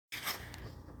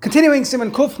Continuing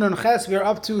Siman Kufnun Ches, we are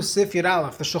up to Seif Yud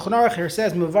Aleph. The Shulchan Aruch here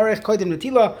says, "Mevarich kodim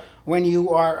netila." When you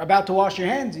are about to wash your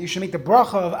hands, you should make the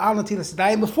beracha of al netilas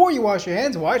yadayim before you wash your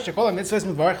hands. Why? Shekol mitzvahs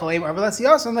mevarich aleim arvelas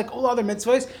yasan, like all other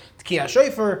mitzvahs. Tkiyah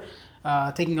shofar,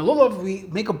 taking a lulav, we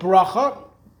make a beracha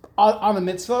on the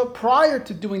mitzvah prior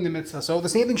to doing the mitzvah. So the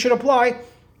same thing should apply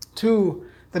to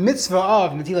the mitzvah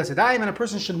of netilas yadayim, and a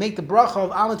person should make the beracha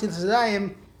of al netilas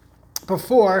yadayim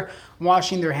before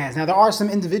washing their hands. Now, there are some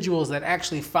individuals that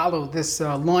actually follow this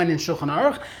line in Shulchan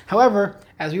Aruch. However,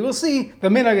 as we will see, the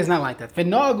minhag is not like that. The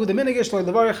minhag is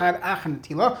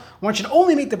one should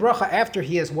only make the beracha after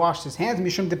he has washed his hands.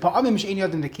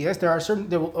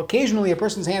 There will occasionally a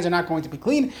person's hands are not going to be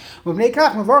clean. What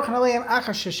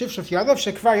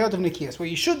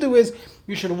you should do is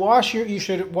you should wash your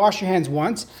hands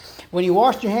once. When you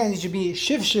wash your hands, you should be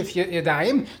shif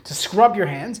yadayim, to scrub your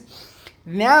hands.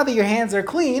 Now that your hands are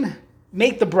clean,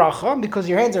 make the beracha. Because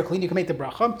your hands are clean, you can make the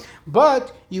beracha.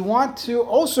 But you want to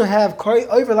also have koi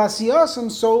over lasiyasam,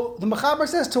 so the mechaber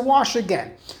says to wash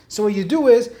again. So what you do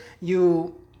is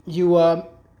you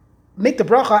make the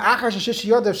beracha achar sheshish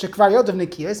yodav shekvar yodav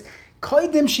nekiyas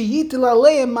koidim sheyitil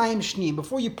aleim mayim shnim,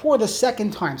 before you pour the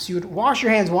second time. So you would wash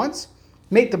your hands once,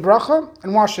 make the beracha,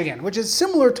 and wash again, which is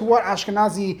similar to what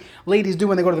Ashkenazi ladies do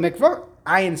when they go to the mikvah.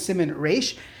 Ayin Siman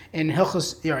Reish in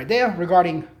Hilchos Yeridea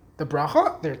regarding the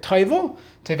bracha. They're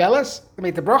tevelas, they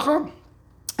make the bracha,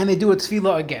 and they do a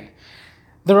tefillah again.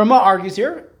 The Rama argues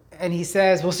here, and he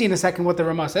says, we'll see in a second what the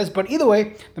Rama says, but either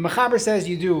way, the Mechaber says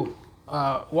you do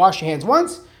wash your hands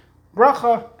once,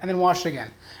 bracha, and then wash again.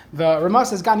 The Rama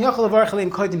says, Gam yachal levarech aleim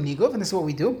kodim nigov, and this is what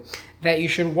we do, that you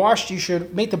should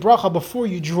make the bracha before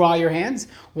you dry your hands.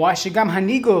 Wash gam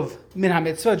hanigov min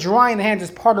ha-mitzvah, drying the hands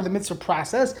is part of the mitzvah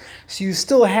process, so you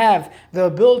still have the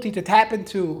ability to tap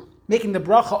into making the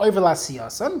bracha over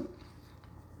lasiyasan.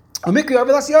 Omikri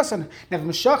over lasiyasan. Now,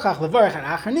 meshachach levarech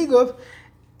al achar nigov,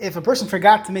 if a person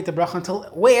forgot to make the bracha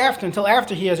until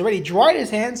after he has already dried his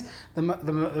hands, the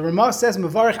Ramah says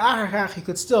mevarich achar he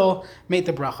could still make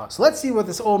the bracha. So let's see what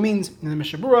this all means in the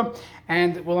Mishnah Berurah,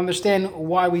 and we'll understand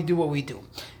why we do what we do.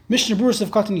 Mishnah Berurah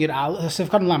Sivkatan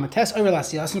Lamates over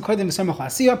Lasiyasan Kodim V'Samach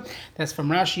Lasiya. That's from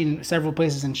Rashi in several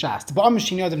places in Shas. Ba'am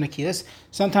Mishin Yodav Nekilas.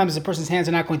 Sometimes the person's hands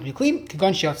are not going to be clean.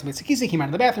 Kagon Shiatz B'Tzikisi came out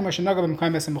of the bathroom. Rashi Nagav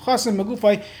B'Mkayim B'Sem B'Chasim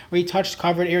Magufay, where he touched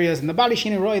covered areas in the body.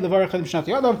 Shini Roi Levarach Kodim Shnat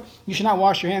Yodav. You should not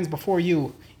wash your hands before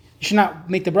you should not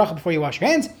make the bracha before you wash your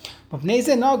hands. But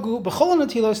B'Nezeh Nagu B'Chol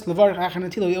Netilas Levarach Achar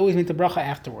Netilah. We always make the bracha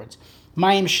afterwards.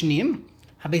 Mayim Shnim.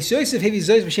 So that was the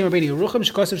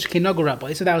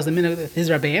minhag of his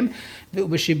rabbeim. They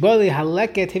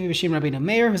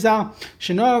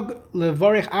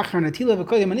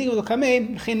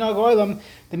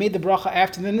made the bracha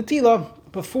after the netilah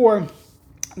before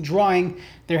drying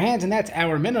their hands, and that's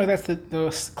our minhag. That's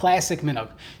the classic minhag.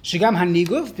 Shigam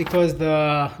haniguv, because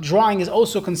the drying is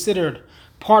also considered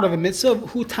part of a mitzvah.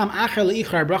 Hu tam achar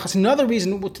leichar bracha. It's another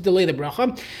reason to delay the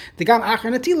bracha. The gam achar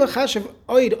netilah chashav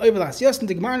oid overlas. Yes, and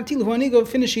the gemara netilah hu anigo,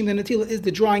 finishing the netilah is the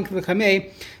drying for the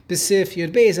kamei b'sif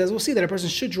yud beis. As we'll see, that a person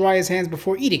should dry his hands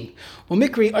before eating.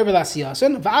 Umikri overlas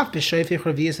yason va'af b'shayfich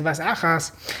revius vas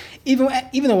achas.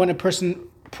 Even though when a person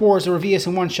pours a revius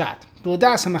in one shot. We're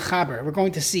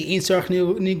going to see ein sarach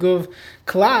niguv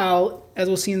klal, as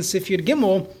we'll see in Seif Yud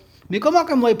Gimel.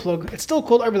 It's still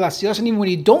called Arba Lasiyasan, even when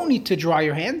you don't need to dry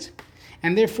your hands,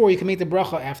 and therefore you can make the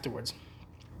bracha afterwards.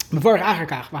 The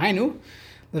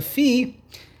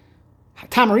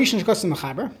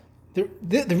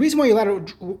reason why you're allowed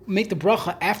to make the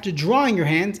bracha after drying your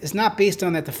hands is not based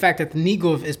on the fact that the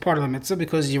niguv is part of the mitzvah,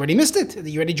 because you already missed it.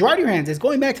 You already dried your hands. It's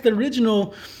going back to the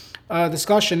original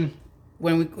discussion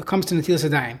when it comes to netilas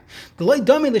yadayim. The loy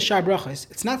dami l'shar brachas,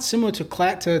 it's not similar to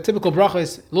typical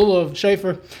brachas, lulav,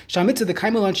 shofar, shamitzah the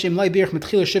kaimel on shem loy birch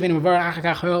metchila shivin mavar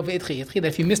achakach hoel ve'etchi. That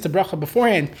if you missed the bracha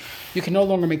beforehand, you can no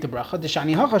longer make the bracha. The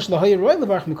shani hachash lahoy roy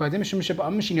levarch mikodim shem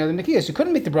shebaamishin yadam nekiyas. You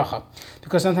couldn't make the bracha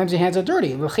because sometimes your hands are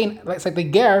dirty. It's like the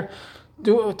ger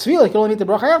do tefillah, you can only make the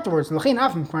bracha afterwards. L'chein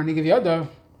afim k'marni give yadav.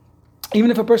 Even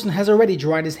if a person has already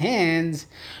dried his hands,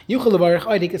 he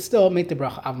could still make the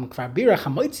bracha.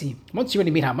 Once you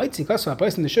already made hamoitzi, because a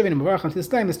person the shuvin and mavarach until this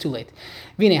time is too late.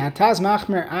 He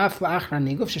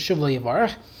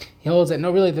holds that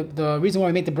no, really the reason why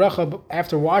we make the bracha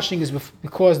after washing is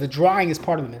because the drying is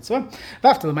part of the mitzvah.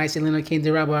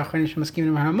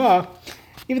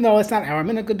 Even though it's not our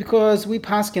minhag, because we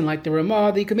paskin like the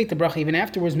Ramah that you can make the bracha even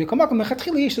afterwards. The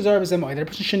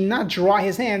person should not dry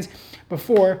his hands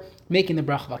before making the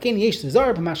bracha. They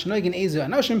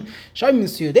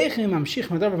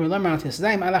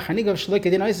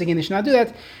should not do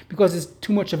that because it's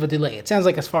too much of a delay. It sounds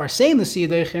like as far as saying the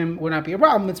siyudeichim would not be a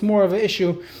problem. It's more of an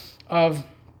issue of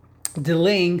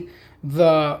delaying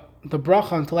the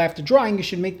bracha until after drying. You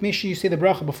should make sure you say the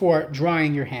bracha before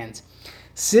drying your hands.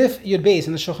 Seif Yud Beis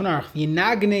in the Shulchan Aruch,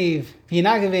 v'yinagavim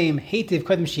heitiv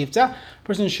kodem shivtza.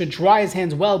 Person should dry his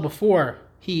hands well before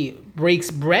he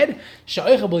breaks bread.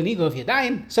 Sha'oichel b'nigov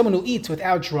yadayim. Someone who eats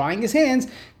without drying his hands.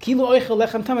 Kilo oichel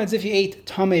lechem tameh, as if you ate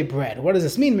tameh bread. What does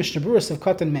this mean? Mishnah Berurah of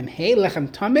Katan Mem Hey lechem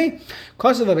tameh.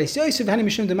 Kosav Beis Yosef hani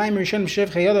mishum demayim rishon b'shev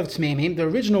chayadav tmeim. The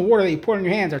original water that you pour in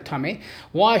your hands are tameh.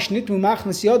 Wash nitmu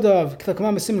machnas yadav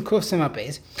k'lakamam b'sim kuf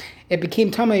semapes. It became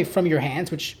tamei from your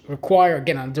hands, which require,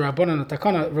 again, on the Rabbanan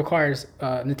Takana requires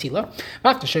netila.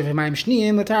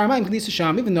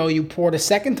 Even though you poured a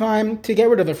second time to get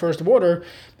rid of the first water,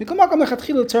 you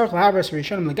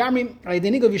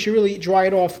should really dry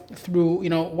it off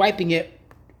through, wiping it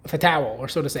with a towel, or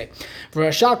so to say. The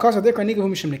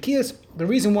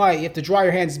reason why you have to dry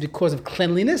your hands is because of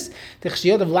cleanliness.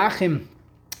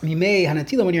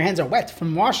 When your hands are wet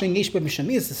from washing, it's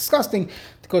disgusting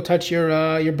to go touch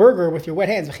your burger with your wet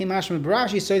hands. A person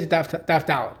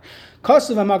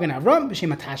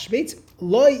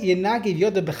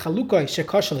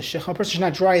should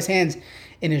not dry his hands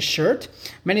in his shirt.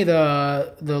 Many of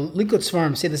the Likutz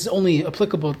farms say this is only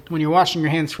applicable when you're washing your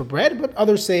hands for bread, but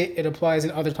others say it applies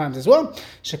in other times as well.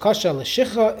 It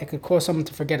could cause someone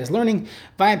to forget his learning.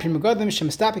 Is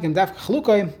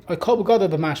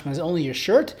only your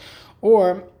shirt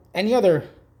or any other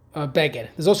beged.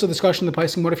 There's also discussion in the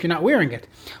Paiskim, what if you're not wearing it?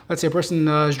 Let's say a person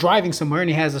is driving somewhere and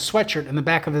he has a sweatshirt in the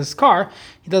back of his car.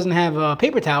 He doesn't have a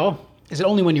paper towel. Is it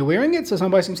only when you're wearing it? So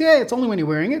some Paiskim say, it's only when you're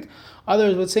wearing it.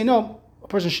 Others would say, no, a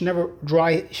person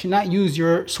should not use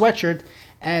your sweatshirt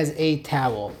as a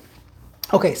towel.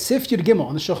 Okay, Seif Yud Gimel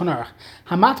on the Shulchan Aruch.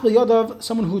 Hamat b'yodav,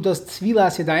 someone who does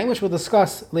netilas yadayim, which we'll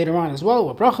discuss later on as well,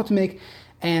 what bracha to make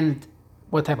and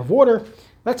what type of water.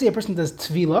 Let's say a person does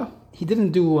tvila. He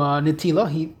didn't do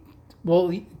netila.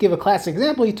 We'll give a classic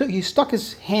example. He stuck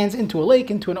his hands into a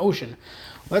lake, into an ocean.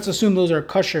 Let's assume those are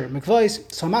kosher mikvahs.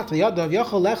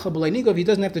 He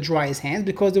doesn't have to dry his hands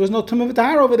because there was no tumah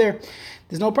v'tahar over there.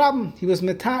 There's no problem.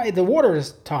 The water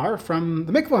is tahar from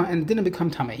the mikvah and it didn't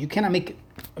become tameh. You cannot make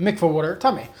mikvah water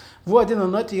tameh.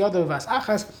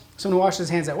 Someone who washes his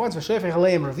hands at once. You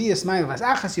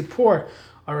pour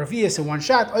a revius in one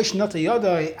shot.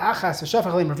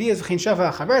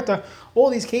 All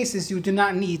these cases you do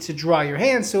not need to dry your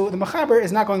hands. So the Mechaber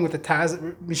is not going with the Taz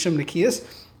Mishum Nekiyas.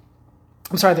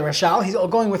 The Rashal, he's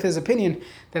going with his opinion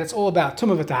that it's all about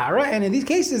Tumah v'Tahara, and in these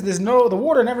cases, the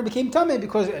water never became Tameh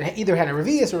because it either had a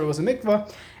revius or it was a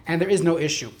mikvah, and there is no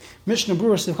issue. Mishnah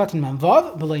Berurah Sivkatan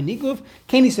Manvav, B'loi Niguv,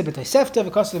 Keni Sebetay Sefta,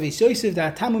 V'Kosav Beis Yosef,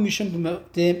 Da'atamu Mishum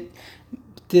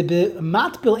de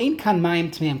Matbil Ein Kan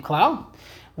Mayim Tmeim Klau.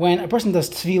 When a person does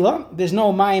tvila, there's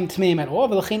no mayim tmeim at all.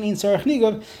 He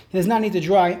does not need to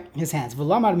dry his hands. The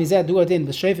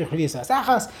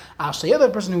other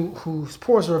person who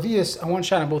pours a revius on one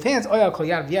shot on both hands,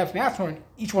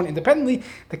 each one independently,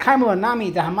 the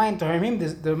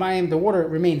water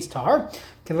remains tahar.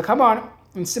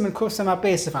 And Siman Kuf Samap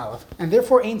Beis Aleph. And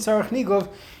therefore, Ein Tzarech Nigov,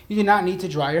 you do not need to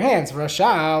dry your hands.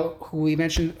 Rashal, who we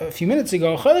mentioned a few minutes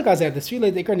ago, it's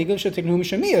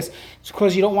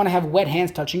because you don't want to have wet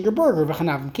hands touching your burger. What's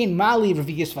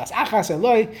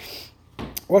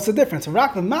the difference?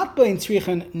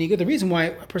 The reason why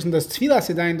a person does tefillas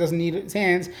yadayim doesn't need his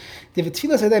hands,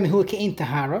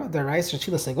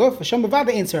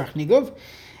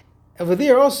 over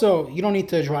there also, you don't need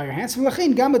to dry your hands.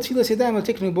 Meaning, the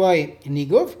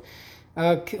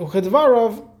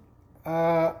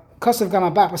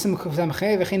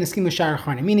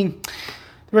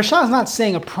Rashal is not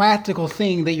saying a practical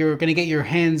thing that you're going to get your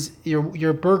hands,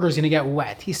 your burger's going to get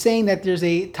wet. He's saying that there's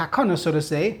a takana, so to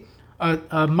say, a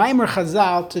maimer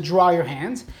chazal to dry your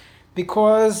hands,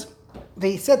 because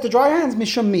they said to dry your hands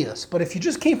mishum milas. But if you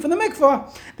just came from the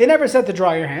mikvah, they never said to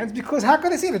dry your hands, because how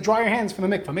could they say to dry your hands from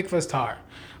the mikvah? Mikvah is tar.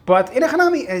 But in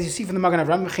Echanami, as you see from the Magen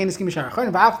Avram,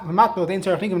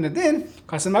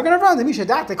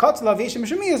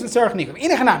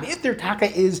 if their taka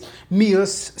is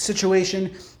mius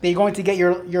situation, they're going to get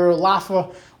your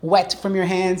lafa wet from your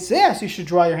hands, yes, you should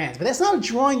dry your hands. But that's not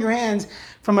drawing your hands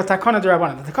from a takana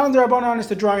d'Rabbanan. The takana d'Rabbanan is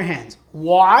to dry your hands.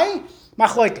 Why?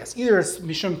 Machlokes. Either it's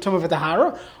mishum tumah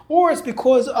v'tahara, or it's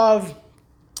because of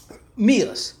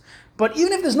mius. But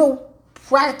even if there's no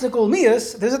practical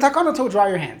mias, there's a takana to dry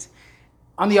your hands.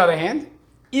 On the other hand,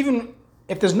 even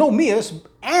if there's no mias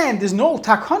and there's no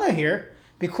takana here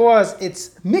because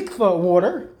it's mikvah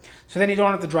water, so then you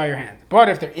don't have to dry your hand. But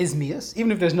if there is mias,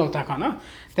 even if there's no takana,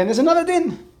 then there's another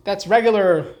din. That's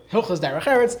regular hilchas derech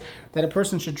eretz that a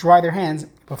person should dry their hands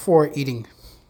before eating.